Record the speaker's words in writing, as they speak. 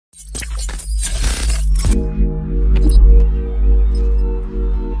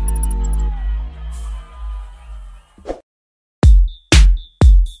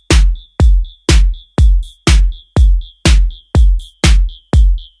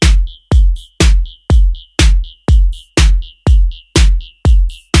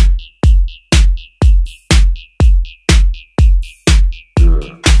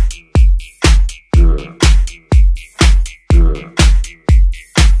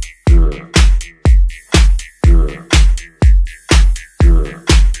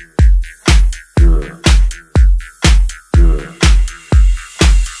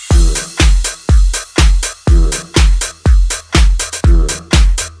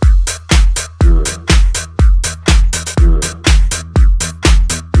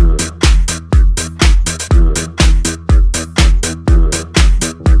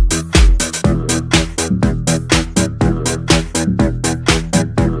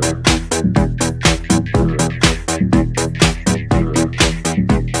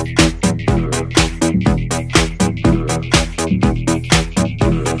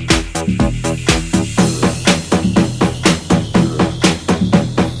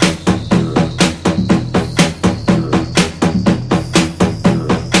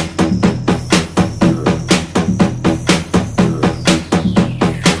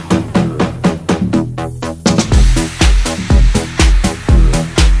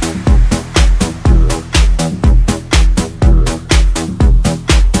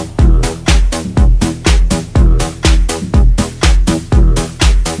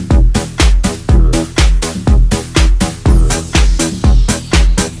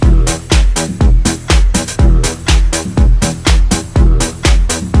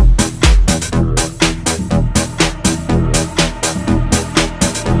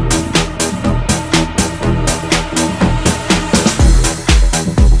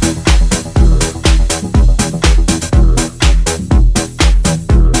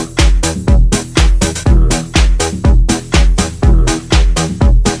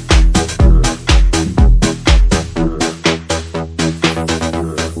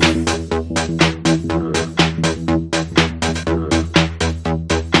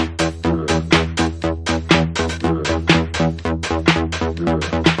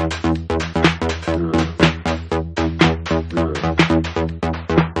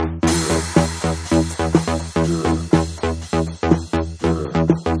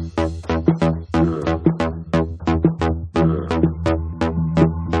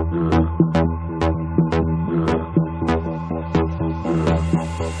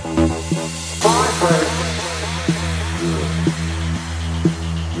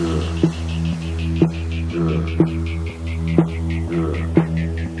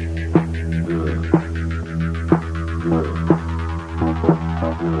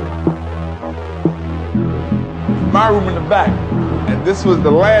My room in the back. And this was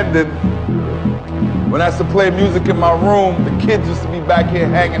the landing. When I used to play music in my room, the kids used to be back here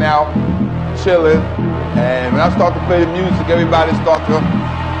hanging out, chilling. And when I start to play the music, everybody start to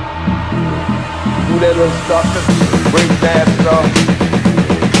do their little stuff, break dance stuff,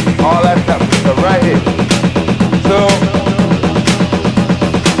 all that type of stuff right here. So,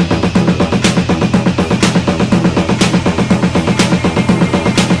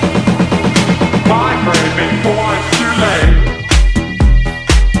 before it's too late.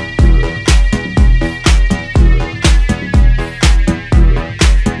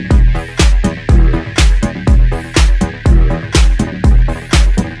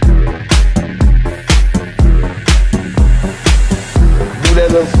 Do that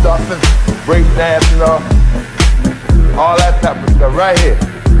little stuff, break dance and all that type of stuff right here.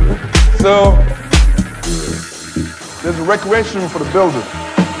 So, there's a recreation room for the building.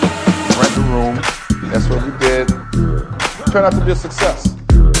 Rent the room. That's what we did. Turned out to be a success.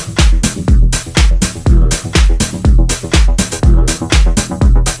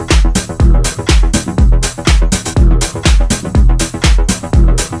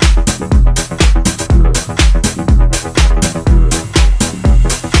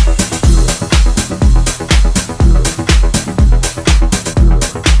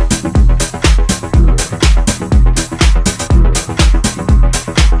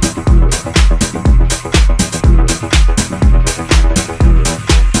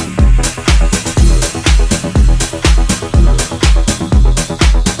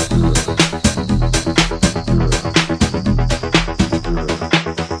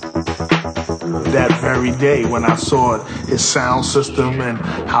 That very day when I saw it, his sound system and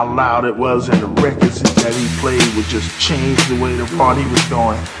how loud it was and the records that he played would just change the way the party was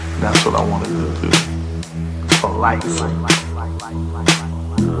going. That's what I wanted to do for life.